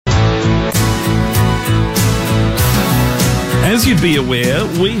As you'd be aware,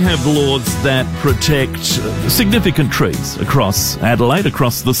 we have laws that protect significant trees across Adelaide,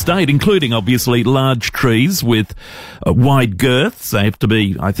 across the state, including obviously large trees with wide girths. They have to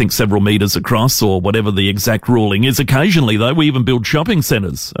be, I think, several metres across or whatever the exact ruling is. Occasionally, though, we even build shopping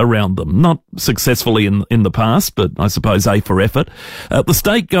centres around them. Not successfully in the past, but I suppose A for effort. The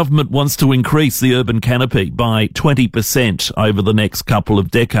state government wants to increase the urban canopy by 20% over the next couple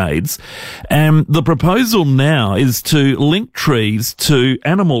of decades. And the proposal now is to link trees to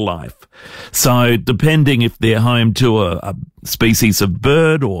animal life. So depending if they're home to a species of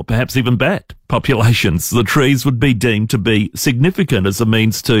bird or perhaps even bat populations, the trees would be deemed to be significant as a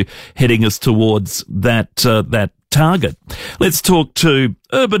means to heading us towards that target. Let's talk to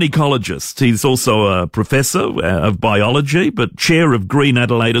urban ecologist. He's also a professor of biology, but chair of Green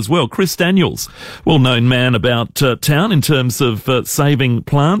Adelaide as well. Chris Daniels, well-known man about town in terms of saving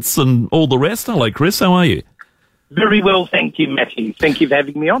plants and all the rest. Hello, Chris. How are you? Very well, thank you, Matthew. Thank you for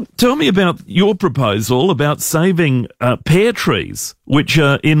having me on. Tell me about your proposal about saving pear trees, which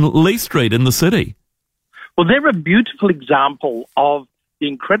are in Lee Street in the city. Well, they're a beautiful example of the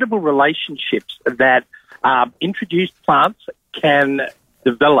incredible relationships that introduced plants can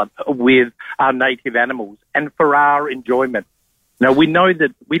develop with our native animals and for our enjoyment. Now, we know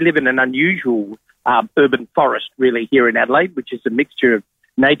that we live in an unusual urban forest, really, here in Adelaide, which is a mixture of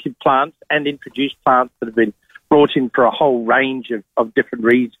native plants and introduced plants that have been brought in for a whole range of different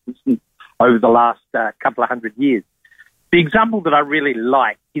reasons over the last couple of 100 years. The example that I really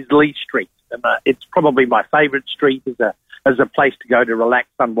like is Lee Street. It's probably my favourite street as a place to go to relax,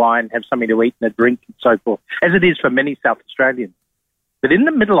 unwind, have something to eat and a drink and so forth, as it is for many South Australians. But in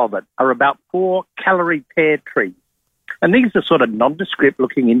the middle of it are about 4 Callery pear trees. And these are sort of nondescript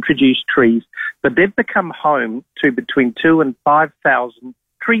looking introduced trees, but they've become home to between 2,000 and 5,000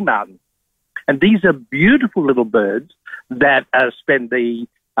 tree martins. And these are beautiful little birds that spend the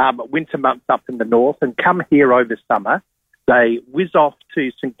winter months up in the north and come here over summer. They whiz off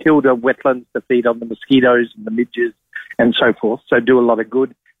to St Kilda wetlands to feed on the mosquitoes and the midges and so forth, so do a lot of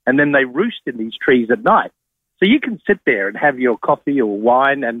good. And then they roost in these trees at night. So you can sit there and have your coffee or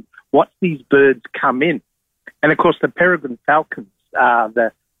wine and watch these birds come in. And, of course, the peregrine falcons are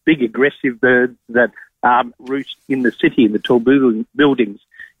the big aggressive birds that roost in the city, in the tall buildings,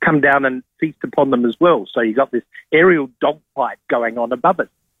 come down and feast upon them as well. So you've got this aerial dogfight going on above it.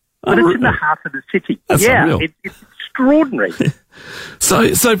 But it's in the heart of the city. That's unreal. It's extraordinary.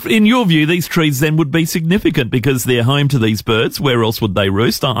 So in your view, these trees then would be significant because they're home to these birds. Where else would they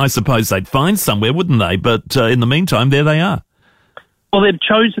roost? I suppose they'd find somewhere, wouldn't they? But in the meantime, there they are. Well, they've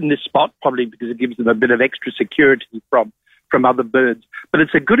chosen this spot probably because it gives them a bit of extra security from other birds. But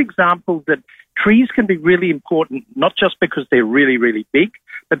it's a good example that trees can be really important, not just because they're really, really big,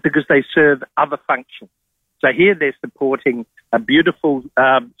 but because they serve other functions. So here they're supporting a beautiful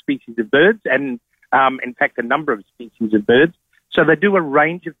species of birds and, in fact, a number of species of birds. So they do a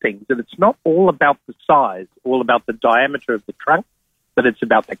range of things. And it's not all about the size, all about the diameter of the trunk, but it's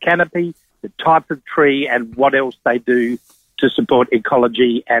about the canopy, the type of tree, and what else they do to support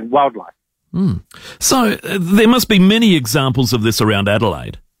ecology and wildlife. So there must be many examples of this around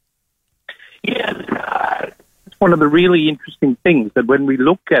Adelaide. Yeah, it's one of the really interesting things that when we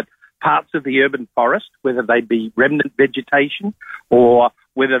look at parts of the urban forest, whether they be remnant vegetation or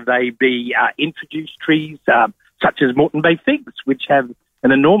whether they be introduced trees such as Moreton Bay figs, which have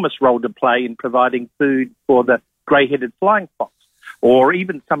an enormous role to play in providing food for the grey-headed flying fox, or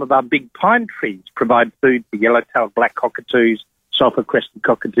even some of our big pine trees provide food for yellow-tailed black cockatoos, sulphur-crested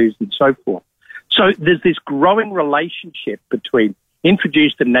cockatoos, and so forth. So there's this growing relationship between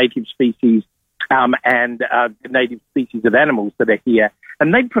introduced and native species and the native species of animals that are here.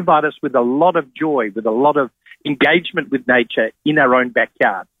 And they provide us with a lot of joy, with a lot of engagement with nature in our own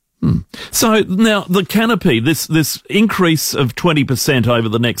backyard. So now the canopy, this increase of 20% over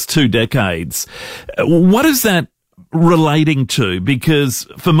the next 2 decades, what is that relating to? Because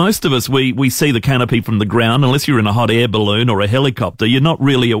for most of us, we see the canopy from the ground. Unless you're in a hot air balloon or a helicopter, you're not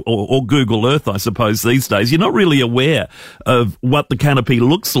really, or Google Earth, I suppose, these days, you're not really aware of what the canopy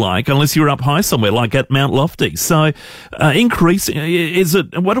looks like unless you're up high somewhere, like at Mount Lofty. So increasing,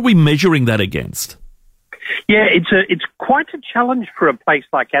 what are we measuring that against? Yeah, it's quite a challenge for a place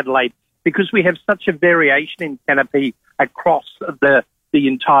like Adelaide because we have such a variation in canopy across the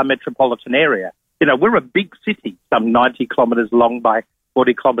entire metropolitan area. You know, we're a big city, some 90 kilometres long by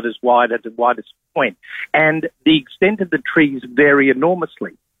 40 kilometres wide at the widest point, and the extent of the trees vary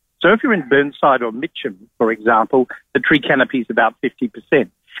enormously. So if you're in Burnside or Mitcham, for example, the tree canopy is about 50%.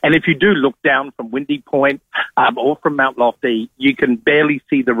 And if you do look down from Windy Point or from Mount Lofty, you can barely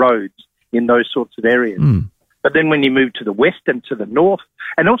see the roads in those sorts of areas. But then when you move to the west and to the north,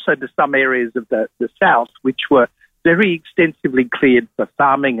 and also to some areas of the south, which were very extensively cleared for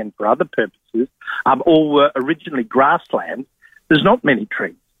farming and for other purposes, all were originally grasslands, there's not many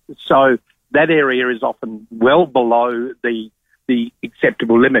trees. So that area is often well below the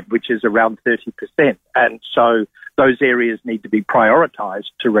acceptable limit, which is around 30%. And so those areas need to be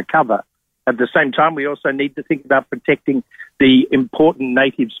prioritised to recover. At the same time, we also need to think about protecting the important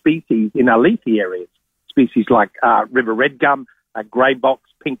native species in our leafy areas, species like river red gum, grey box,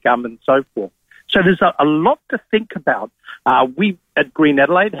 pink gum, and so forth. So there's a lot to think about. We at Green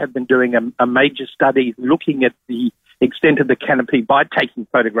Adelaide have been doing a major study looking at the extent of the canopy by taking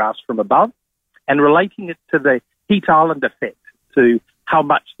photographs from above and relating it to the heat island effect, to how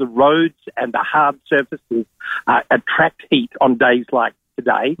much the roads and the hard surfaces attract heat on days like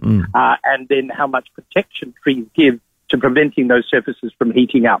today, and then how much protection trees give to preventing those surfaces from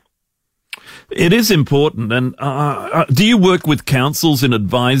heating up. It is important. And do you work with councils in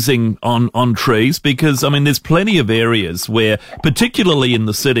advising on trees? Because, I mean, there's plenty of areas where, particularly in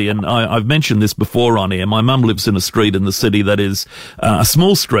the city, and I've mentioned this before on air, my mum lives in a street in the city that is a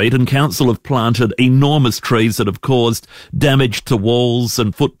small street, and council have planted enormous trees that have caused damage to walls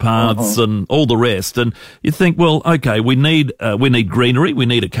and footpaths and all the rest. And you think, well, okay, we need greenery, we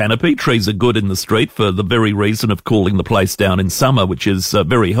need a canopy. Trees are good in the street for the very reason of cooling the place down in summer, which is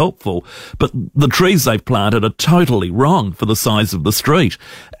very helpful. But the trees they've planted are totally wrong for the size of the street.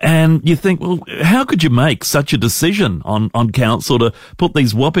 And you think, well, how could you make such a decision on council to put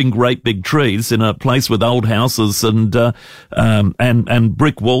these whopping great big trees in a place with old houses and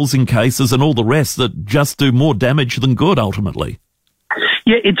brick walls in cases and all the rest that just do more damage than good ultimately?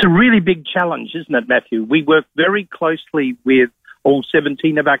 Yeah, it's a really big challenge, isn't it, Matthew? We work very closely with all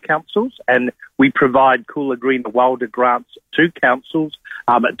 17 of our councils, and we provide Cooler, Greener, Wilder grants to councils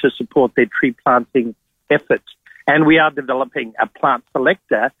to support their tree planting efforts. And we are developing a plant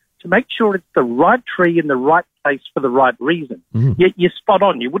selector to make sure it's the right tree in the right place for the right reason. You're spot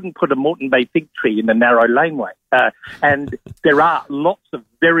on. You wouldn't put a Moreton Bay fig tree in a narrow laneway. And there are lots of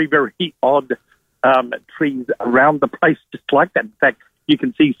very, very odd trees around the place just like that. In fact, you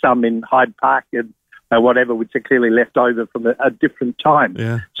can see some in Hyde Park and whatever, which are clearly left over from a different time.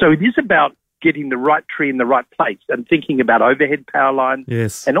 Yeah. So it is about getting the right tree in the right place and thinking about overhead power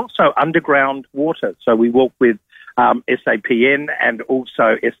lines and also underground water. So we work with SAPN and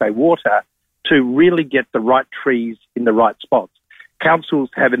also SA Water to really get the right trees in the right spots. Councils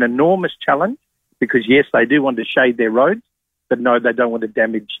have an enormous challenge because, yes, they do want to shade their roads, but no, they don't want to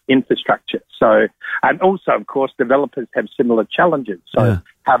damage infrastructure. So, and also, of course, developers have similar challenges. So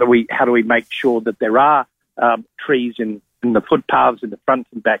how do we make sure that there are trees in the footpaths in the front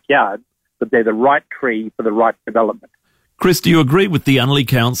and backyard, but they're the right tree for the right development? Chris, do you agree with the Unley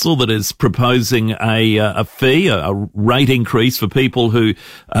Council that is proposing a fee, a rate increase for people who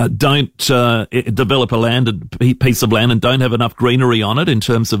don't develop a piece of land and don't have enough greenery on it in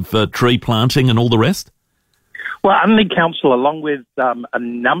terms of tree planting and all the rest? Well, Unley Council, along with a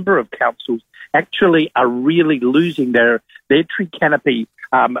number of councils, actually are really losing their tree canopy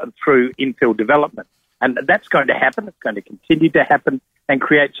through infill development. And that's going to happen. It's going to continue to happen and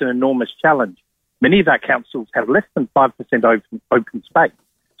creates an enormous challenge. Many of our councils have less than 5% open space,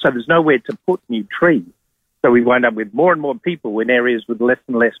 so there's nowhere to put new trees. So we wind up with more and more people in areas with less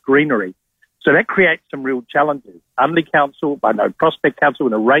and less greenery. So that creates some real challenges. Unley Council, I know Prospect Council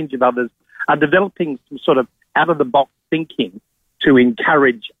and a range of others are developing some sort of out-of-the-box thinking to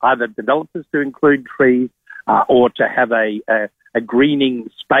encourage either developers to include trees or to have a greening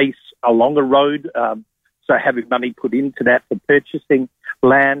space along a road, so having money put into that for purchasing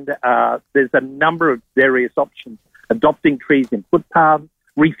land. There's a number of various options, adopting trees in footpaths,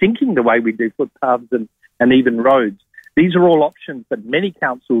 rethinking the way we do footpaths and even roads. These are all options that many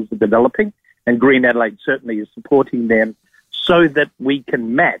councils are developing, and Green Adelaide certainly is supporting them so that we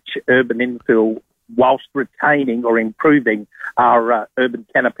can match urban infill whilst retaining or improving our urban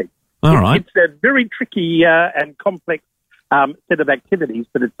canopy. All right. It's a very tricky and complex set of activities,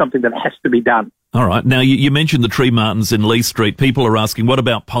 but it's something that has to be done. All right. Now, you mentioned the tree martins in Lee Street. People are asking, what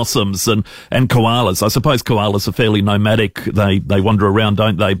about possums and koalas? I suppose koalas are fairly nomadic. They wander around,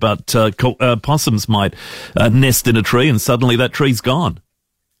 don't they? But possums might nest in a tree and suddenly that tree's gone.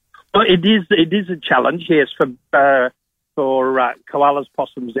 Well, it is a challenge, yes, for koalas,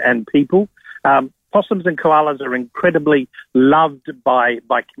 possums and people. Possums and koalas are incredibly loved by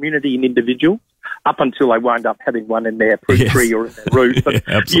community and individuals up until they wind up having one in their fruit tree or in their roof. But,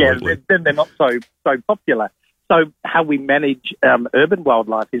 then they're not so popular. So how we manage urban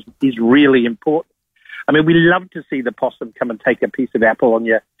wildlife is really important. I mean, we love to see the possum come and take a piece of apple on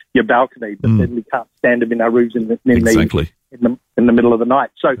your your balcony, but then we can't stand them in our roofs in the middle of the night.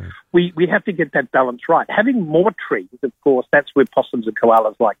 So we have to get that balance right. Having more trees, of course, that's where possums and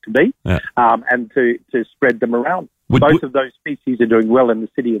koalas like to be, and to spread them around. Both of those species are doing well in the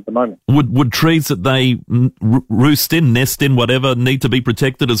city at the moment. Would trees that they roost in, nest in, whatever, need to be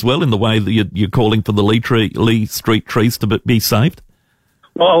protected as well in the way that you're calling for the Lee Street trees to be saved?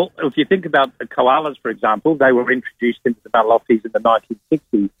 Well, if you think about the koalas, for example, they were introduced into the Malothies in the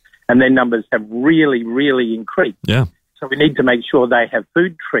 1960s, and their numbers have really, really increased. Yeah. So we need to make sure they have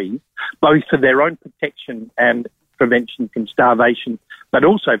food trees, both for their own protection and prevention from starvation, but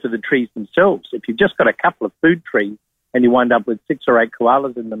also for the trees themselves. If you've just got a couple of food trees and you wind up with 6 or 8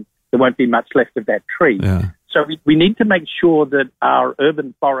 koalas in them, there won't be much left of that tree. Yeah. So we need to make sure that our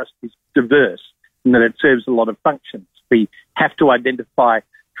urban forest is diverse and that it serves a lot of functions. We have to identify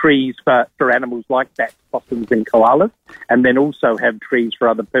trees for animals like bats, possums and koalas, and then also have trees for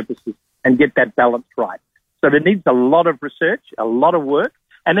other purposes and get that balance right. So there needs a lot of research, a lot of work,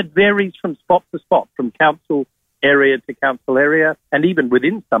 and it varies from spot to spot, from council area to council area, and even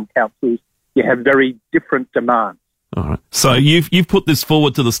within some councils, you have very different demands. All right. So you've put this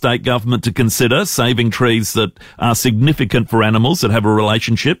forward to the state government to consider saving trees that are significant for animals that have a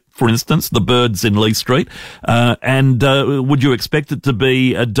relationship, for instance, the birds in Lee Street. And would you expect it to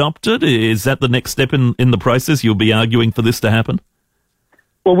be adopted? Is that the next step in the process? You'll be arguing for this to happen?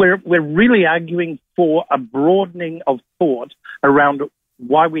 Well, we're really arguing for a broadening of thought around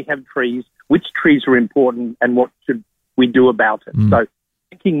why we have trees, which trees are important, and what should we do about it. So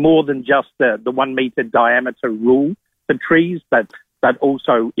thinking more than just the 1 metre diameter rule for trees, but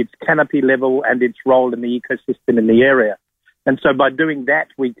also its canopy level and its role in the ecosystem in the area. And so by doing that,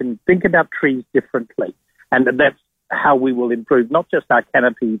 we can think about trees differently. And that's how we will improve not just our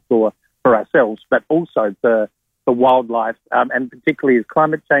canopy for ourselves, but also for wildlife, and particularly as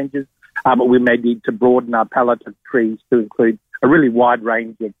climate changes, we may need to broaden our palette of trees to include a really wide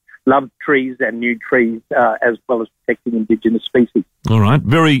range of loved trees and new trees, as well as protecting Indigenous species. All right.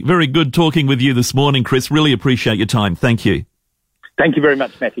 Very, very good talking with you this morning, Chris. Really appreciate your time. Thank you. Thank you very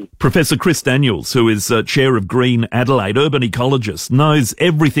much, Matthew. Professor Chris Daniels, who is Chair of Green Adelaide, urban ecologist, knows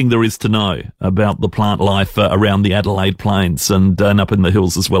everything there is to know about the plant life around the Adelaide Plains and up in the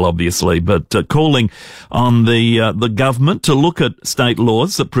hills as well, obviously. But calling on the government to look at state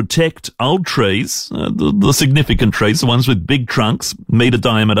laws that protect old trees, the significant trees, the ones with big trunks, metre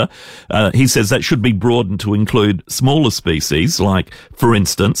diameter. He says that should be broadened to include smaller species, like, for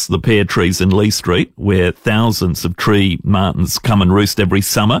instance, the pear trees in Lee Street, where thousands of tree martins come and roost every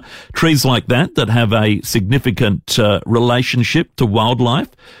summer. Trees like that have a significant relationship to wildlife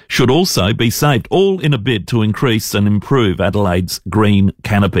should also be saved, all in a bid to increase and improve Adelaide's green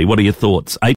canopy. What are your thoughts?